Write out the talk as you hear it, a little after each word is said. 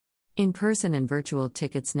In-person and virtual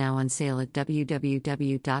tickets now on sale at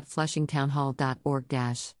www.flushingtownhall.org.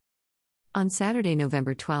 On Saturday,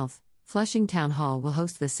 November 12th, Flushing Town Hall will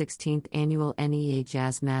host the 16th annual NEA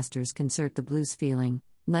Jazz Masters Concert The Blues Feeling,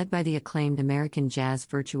 led by the acclaimed American jazz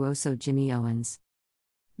virtuoso Jimmy Owens.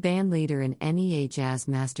 Band leader and NEA Jazz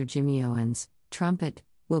Master Jimmy Owens, trumpet,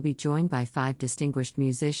 will be joined by 5 distinguished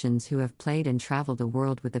musicians who have played and traveled the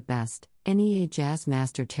world with the best: NEA Jazz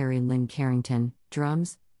Master Terry Lynn Carrington,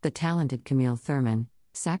 drums, the talented Camille Thurman,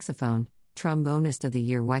 saxophone, trombonist of the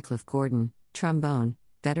year Wycliffe Gordon, trombone,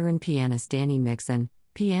 veteran pianist Danny Mixon,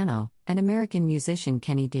 piano, and American musician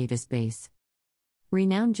Kenny Davis bass.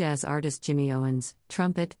 Renowned jazz artist Jimmy Owens,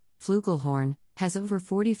 trumpet, flugelhorn, has over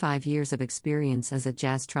 45 years of experience as a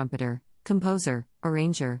jazz trumpeter, composer,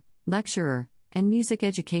 arranger, lecturer, and music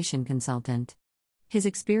education consultant. His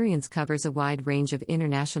experience covers a wide range of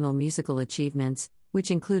international musical achievements, which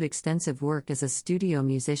include extensive work as a studio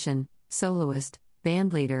musician, soloist,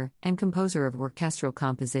 bandleader, and composer of orchestral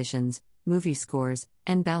compositions, movie scores,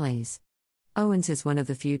 and ballets. Owens is one of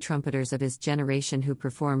the few trumpeters of his generation who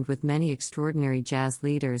performed with many extraordinary jazz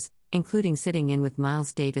leaders, including sitting in with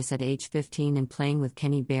Miles Davis at age 15 and playing with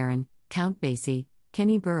Kenny Barron, Count Basie,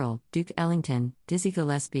 Kenny Burrell, Duke Ellington, Dizzy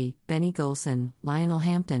Gillespie, Benny Golson, Lionel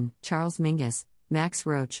Hampton, Charles Mingus, Max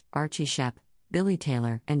Roach, Archie Shepp, Billy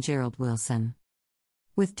Taylor, and Gerald Wilson.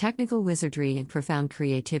 With technical wizardry and profound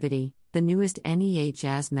creativity, the newest NEA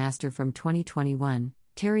Jazz Master from 2021,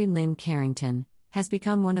 Terry Lynn Carrington, has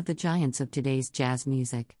become one of the giants of today's jazz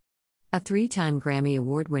music. A 3-time Grammy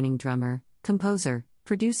Award-winning drummer, composer,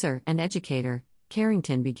 producer, and educator,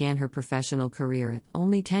 Carrington began her professional career at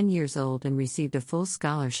only 10 years old and received a full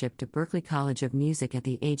scholarship to Berklee College of Music at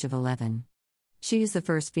the age of 11. She is the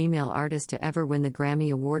first female artist to ever win the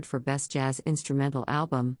Grammy Award for Best Jazz Instrumental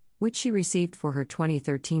Album, which she received for her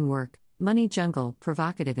 2013 work, Money Jungle,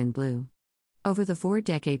 Provocative in Blue. Over the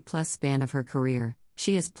 4-decade-plus span of her career,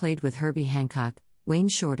 she has played with Herbie Hancock, Wayne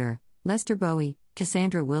Shorter, Lester Bowie,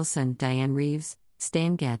 Cassandra Wilson, Diane Reeves,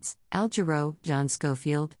 Stan Getz, Al Jarreau, John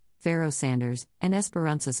Scofield, Pharoah Sanders, and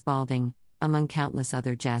Esperanza Spalding, among countless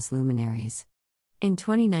other jazz luminaries. In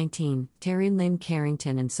 2019, Terry Lynn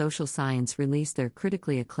Carrington and Social Science released their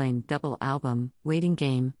critically acclaimed double album, Waiting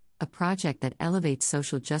Game, a project that elevates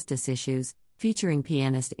social justice issues, featuring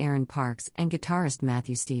pianist Aaron Parks and guitarist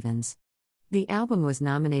Matthew Stevens. The album was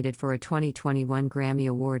nominated for a 2021 Grammy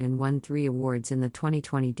Award and won 3 awards in the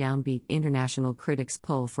 2020 Downbeat International Critics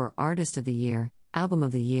Poll for Artist of the Year, Album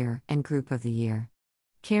of the Year, and Group of the Year.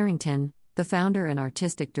 Carrington, the founder and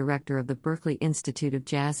artistic director of the Berklee Institute of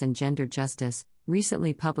Jazz and Gender Justice,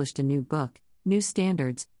 recently published a new book, New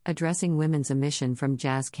Standards, Addressing Women's Omission from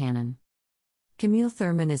Jazz Canon. Camille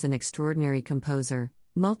Thurman is an extraordinary composer,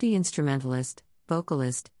 multi-instrumentalist,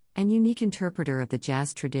 vocalist, and unique interpreter of the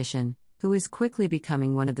jazz tradition, who is quickly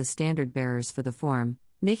becoming one of the standard-bearers for the form,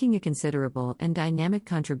 making a considerable and dynamic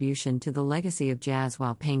contribution to the legacy of jazz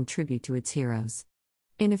while paying tribute to its heroes.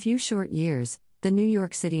 In a few short years, the New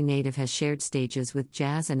York City native has shared stages with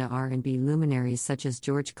jazz and R&B luminaries such as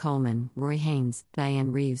George Coleman, Roy Haynes,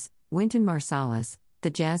 Diane Reeves, Wynton Marsalis, the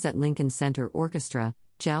Jazz at Lincoln Center Orchestra,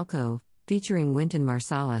 Jalcove, featuring Wynton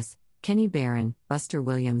Marsalis, Kenny Barron, Buster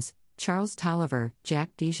Williams, Charles Tolliver, Jack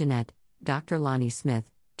DeJohnette, Dr. Lonnie Smith,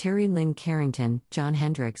 Terry Lynn Carrington, Jon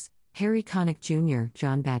Hendricks, Harry Connick Jr.,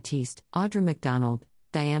 John Batiste, Audra McDonald,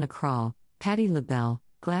 Diana Krall, Patti LaBelle,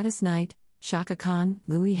 Gladys Knight, Chaka Khan,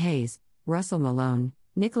 Louis Hayes, Russell Malone,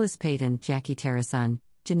 Nicholas Payton, Jackie Terrason,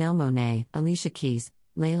 Janelle Monáe, Alicia Keys,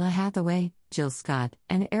 Layla Hathaway, Jill Scott,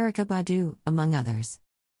 and Erykah Badu, among others.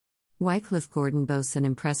 Wycliffe Gordon boasts an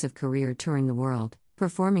impressive career touring the world,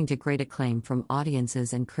 performing to great acclaim from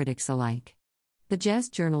audiences and critics alike. The Jazz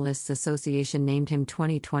Journalists Association named him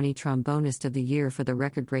 2020 Trombonist of the Year for the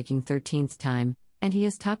record-breaking 13th time, and he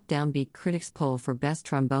has topped Downbeat Critics Poll for Best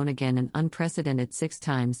Trombone again an unprecedented 6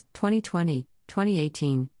 times: 2020,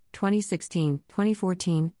 2018, 2016,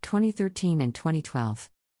 2014, 2013, and 2012.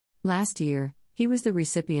 Last year, he was the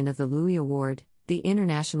recipient of the Louis Award, the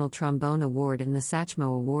International Trombone Award, and the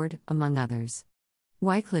Satchmo Award, among others.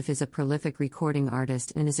 Wycliffe is a prolific recording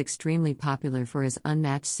artist and is extremely popular for his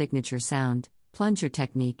unmatched signature sound, plunger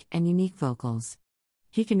technique, and unique vocals.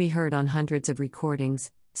 He can be heard on hundreds of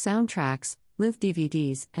recordings, soundtracks, live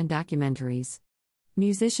DVDs, and documentaries.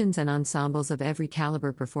 Musicians and ensembles of every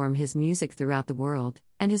caliber perform his music throughout the world,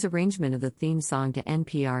 and his arrangement of the theme song to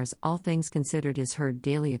NPR's All Things Considered is heard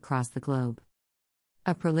daily across the globe.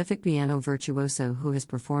 A prolific piano virtuoso who has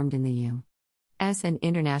performed in the U.S. and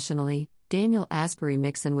internationally, Daniel Asbury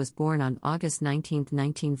Mixon was born on August 19,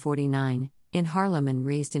 1949, in Harlem and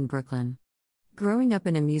raised in Brooklyn. Growing up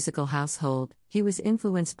in a musical household, he was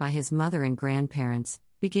influenced by his mother and grandparents,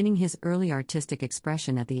 beginning his early artistic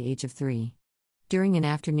expression at the age of 3. During an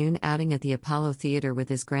afternoon outing at the Apollo Theater with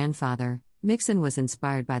his grandfather, Mixon was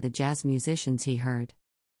inspired by the jazz musicians he heard.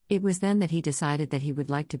 It was then that he decided that he would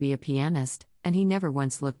like to be a pianist, and he never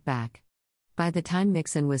once looked back. By the time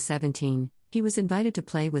Mixon was 17, he was invited to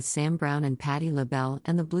play with Sam Brown and Patti LaBelle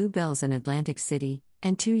and the Bluebells in Atlantic City,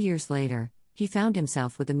 and 2 years later, he found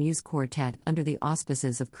himself with the Muse Quartet under the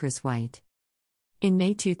auspices of Chris White. In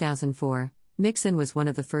May 2004, Mixon was one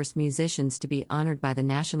of the first musicians to be honored by the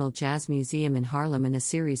National Jazz Museum in Harlem in a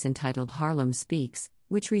series entitled Harlem Speaks,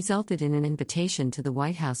 which resulted in an invitation to the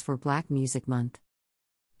White House for Black Music Month.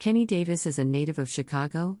 Kenny Davis is a native of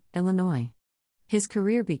Chicago, Illinois. His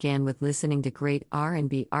career began with listening to great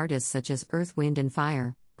R&B artists such as Earth, Wind &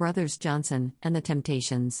 Fire, Brothers Johnson, and The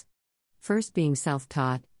Temptations. First being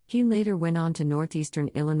self-taught, he later went on to Northeastern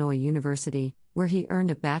Illinois University, where he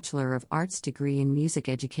earned a Bachelor of Arts degree in music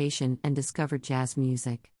education and discovered jazz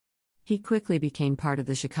music. He quickly became part of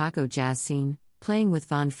the Chicago jazz scene, playing with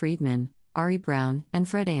Von Friedman, Ari Brown, and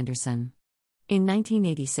Fred Anderson. In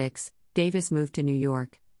 1986, Davis moved to New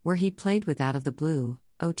York, where he played with Out of the Blue,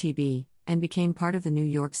 OTB, and became part of the New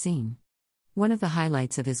York scene. One of the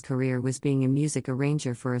highlights of his career was being a music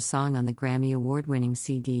arranger for a song on the Grammy Award-winning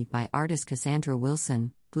CD by artist Cassandra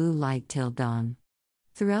Wilson, Blue Light Till Dawn.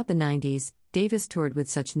 Throughout the 90s, Davis toured with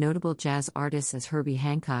such notable jazz artists as Herbie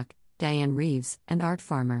Hancock, Diane Reeves, and Art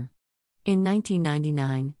Farmer. In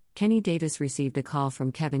 1999, Kenny Davis received a call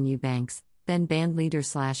from Kevin Eubanks, then band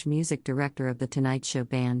leader/music director of The Tonight Show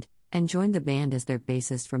Band, and joined the band as their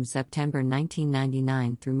bassist from September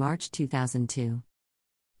 1999 through March 2002.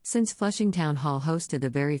 Since Flushing Town Hall hosted the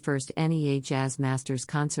very first NEA Jazz Masters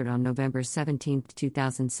concert on November 17,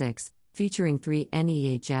 2006, featuring 3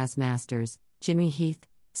 NEA Jazz Masters, Jimmy Heath,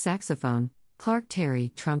 saxophone, Clark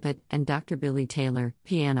Terry, trumpet, and Dr. Billy Taylor,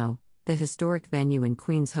 piano, the historic venue in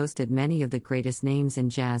Queens hosted many of the greatest names in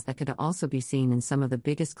jazz that could also be seen in some of the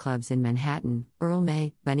biggest clubs in Manhattan: Earl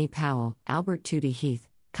May, Benny Powell, Albert Tootie Heath,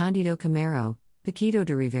 Candido Camero, Paquito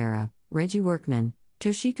de Rivera, Reggie Workman,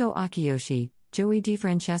 Toshiko Akiyoshi, Joey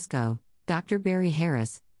DeFrancesco, Dr. Barry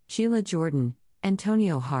Harris, Sheila Jordan,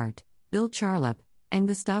 Antonio Hart, Bill Charlap, and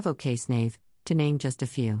Gustavo Casenave, to name just a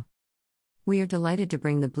few. We are delighted to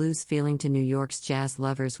bring the blues feeling to New York's jazz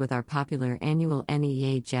lovers with our popular annual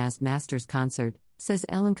NEA Jazz Masters concert, says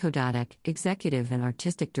Ellen Kodatek, Executive and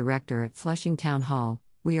Artistic Director at Flushing Town Hall.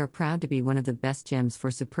 We are proud to be one of the best gems for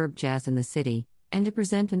superb jazz in the city, and to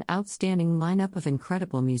present an outstanding lineup of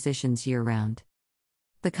incredible musicians year-round.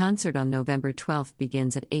 The concert on November 12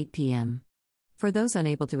 begins at 8 p.m. For those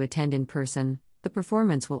unable to attend in person, the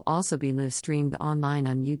performance will also be live-streamed online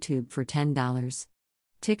on YouTube for $10.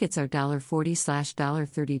 Tickets are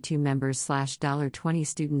 $40/$32 members/$20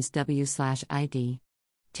 students W/ID.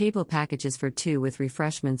 Table packages for 2 with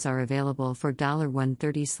refreshments are available for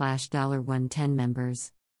 $130/$110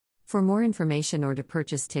 members. For more information or to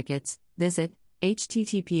purchase tickets, visit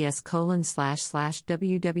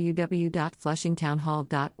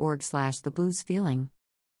https://www.flushingtownhall.org/thebluesfeeling.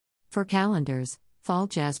 For calendars, Fall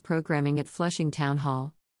Jazz Programming at Flushing Town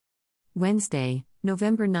Hall. Wednesday,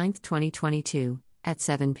 November 9, 2022, at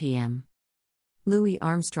 7 p.m. Louis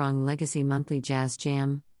Armstrong Legacy Monthly Jazz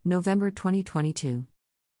Jam, November 2022.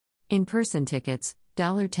 In-person tickets,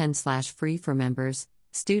 $10/free for members,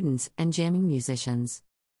 students, and jamming musicians.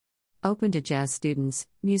 Open to jazz students,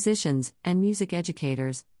 musicians, and music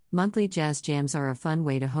educators, monthly jazz jams are a fun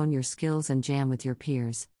way to hone your skills and jam with your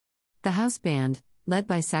peers. The house band, led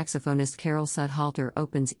by saxophonist Carol Sudhalter,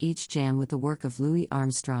 opens each jam with the work of Louis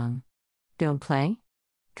Armstrong. Don't play?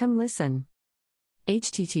 Come listen.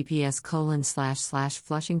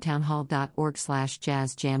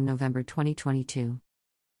 https://flushingtownhall.org/jazz jam November 2022.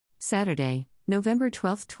 Saturday, November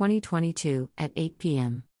 12, 2022, at 8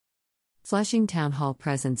 p.m. Flushing Town Hall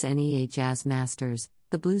presents NEA Jazz Masters,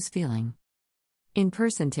 The Blues Feeling.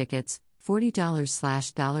 In-person tickets,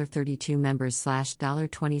 $40/$32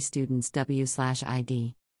 members/$20 students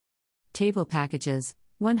W/ID. Table packages,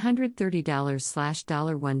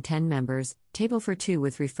 $130/$110 members, table for 2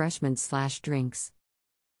 with refreshments/drinks.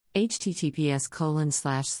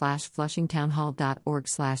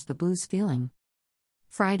 https://flushingtownhall.org/thebluesfeeling.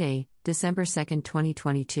 Friday, December 2,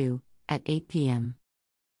 2022, at 8 p.m.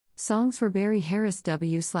 Songs for Barry Harris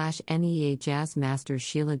W/NEA Jazz Masters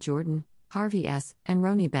Sheila Jordan, Harvey S., and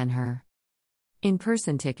Roni Ben-Hur.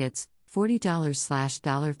 In-person tickets,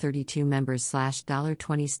 $40/$32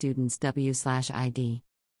 members/$20 students W/ID.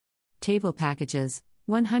 Table packages,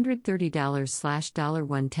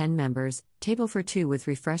 $130/$110 members, table for 2 with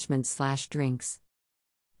refreshments/drinks.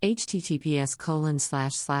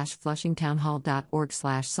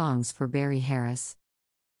 https://flushingtownhall.org/songs for Barry Harris.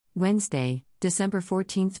 Wednesday, December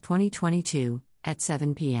 14, 2022, at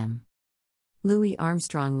 7 p.m. Louis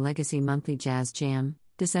Armstrong Legacy Monthly Jazz Jam,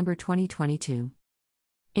 December 2022.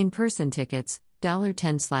 In-person tickets,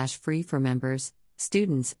 $10/free for members,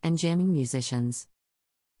 students, and jamming musicians.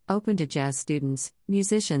 Open to jazz students,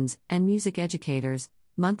 musicians, and music educators,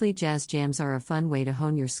 monthly jazz jams are a fun way to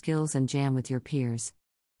hone your skills and jam with your peers.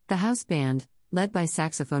 The house band, led by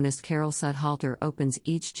saxophonist Carol Sudhalter, opens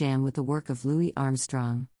each jam with the work of Louis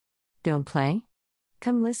Armstrong. Don't play?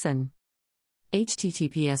 Come listen.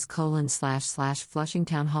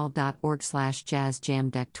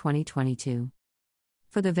 https://flushingtownhall.org/jazzjamdeck2022.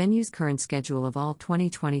 For the venue's current schedule of all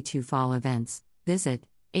 2022 fall events, visit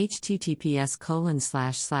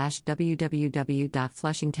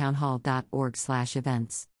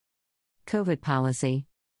https://www.flushingtownhall.org/events. COVID policy.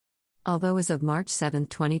 Although as of March 7,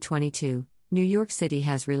 2022, New York City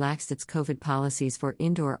has relaxed its COVID policies for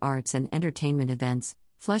indoor arts and entertainment events,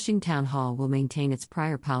 Flushing Town Hall will maintain its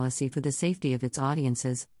prior policy for the safety of its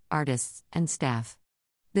audiences, artists, and staff.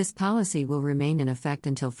 This policy will remain in effect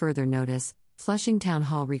until further notice. Flushing Town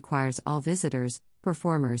Hall requires all visitors,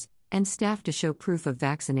 performers, and staff to show proof of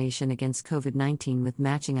vaccination against COVID-19 with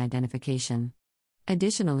matching identification.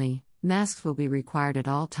 Additionally, masks will be required at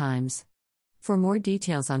all times. For more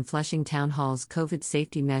details on Flushing Town Hall's COVID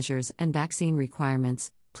safety measures and vaccine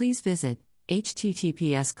requirements, please visit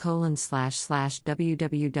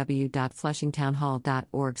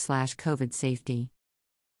https://www.flushingtownhall.org/COVID-safety.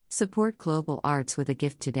 Support global arts with a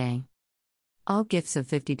gift today. All gifts of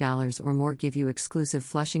 $50 or more give you exclusive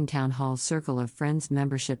Flushing Town Hall Circle of Friends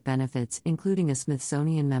membership benefits, including a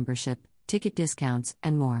Smithsonian membership, ticket discounts,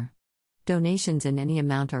 and more. Donations in any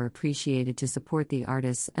amount are appreciated to support the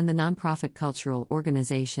artists and the nonprofit cultural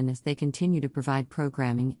organization as they continue to provide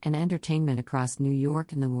programming and entertainment across New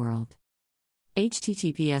York and the world.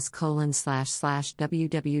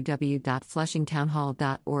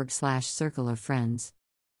 https://www.flushingtownhall.org/circle of friends.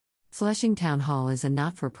 Flushing Town Hall is a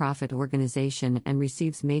not-for-profit organization and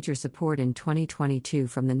receives major support in 2022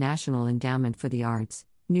 from the National Endowment for the Arts,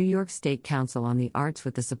 New York State Council on the Arts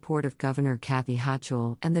with the support of Governor Kathy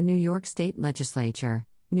Hochul and the New York State Legislature,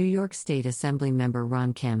 New York State Assembly Member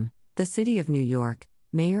Ron Kim, the City of New York,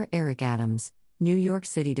 Mayor Eric Adams, New York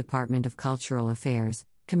City Department of Cultural Affairs,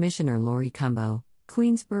 Commissioner Lori Cumbo,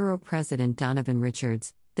 Queensborough President Donovan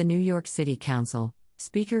Richards, the New York City Council,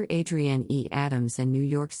 Speaker Adrienne E. Adams, and New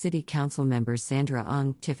York City Council members Sandra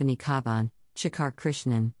Ung, Tiffany Kaban, Shekhar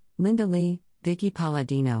Krishnan, Linda Lee, Vicky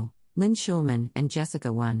Palladino, Lynn Schulman, and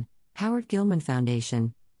Jessica One, Howard Gilman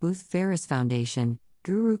Foundation, Booth Ferris Foundation,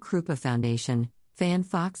 Guru Krupa Foundation, Fan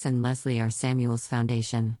Fox, and Leslie R. Samuels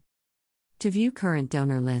Foundation. To view current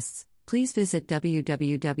donor lists, please visit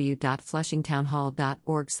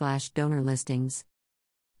www.flushingtownhall.org/donor listings.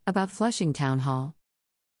 About Flushing Town Hall.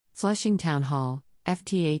 Flushing Town Hall,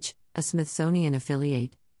 FTH, a Smithsonian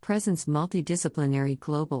affiliate, presents multidisciplinary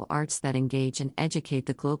global arts that engage and educate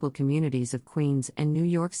the global communities of Queens and New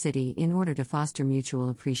York City in order to foster mutual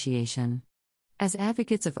appreciation. As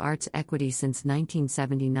advocates of arts equity since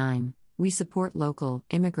 1979, we support local,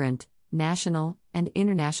 immigrant, national, and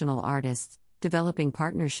international artists, developing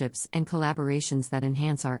partnerships and collaborations that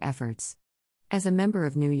enhance our efforts. As a member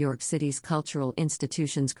of New York City's Cultural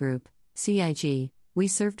Institutions Group, CIG, we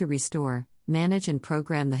serve to restore, manage, and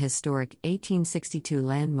program the historic 1862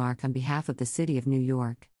 landmark on behalf of the City of New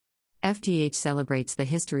York. FTH celebrates the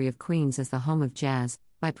history of Queens as the home of jazz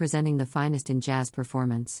by presenting the finest in jazz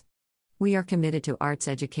performance. We are committed to arts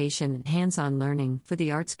education and hands-on learning for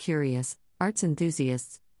the arts curious, arts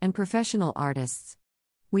enthusiasts, and professional artists.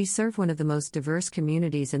 We serve one of the most diverse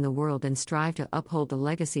communities in the world and strive to uphold the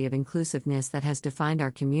legacy of inclusiveness that has defined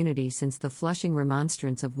our community since the Flushing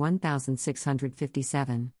Remonstrance of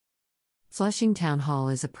 1657. Flushing Town Hall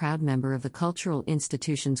is a proud member of the Cultural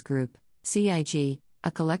Institutions Group, CIG,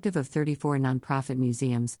 a collective of 34 nonprofit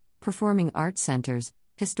museums, performing arts centers,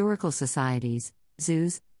 historical societies,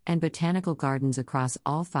 zoos, and botanical gardens across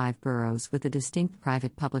all 5 boroughs, with a distinct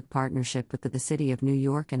private-public partnership with the City of New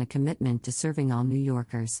York and a commitment to serving all New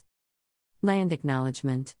Yorkers. Land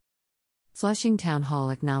Acknowledgement. Flushing Town Hall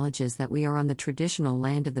acknowledges that we are on the traditional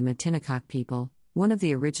land of the Matinecock people, one of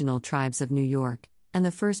the original tribes of New York, and the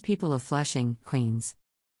first people of Flushing, Queens.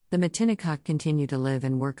 The Matinecock continue to live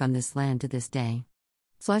and work on this land to this day.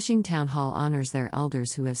 Flushing Town Hall honors their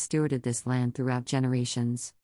elders who have stewarded this land throughout generations.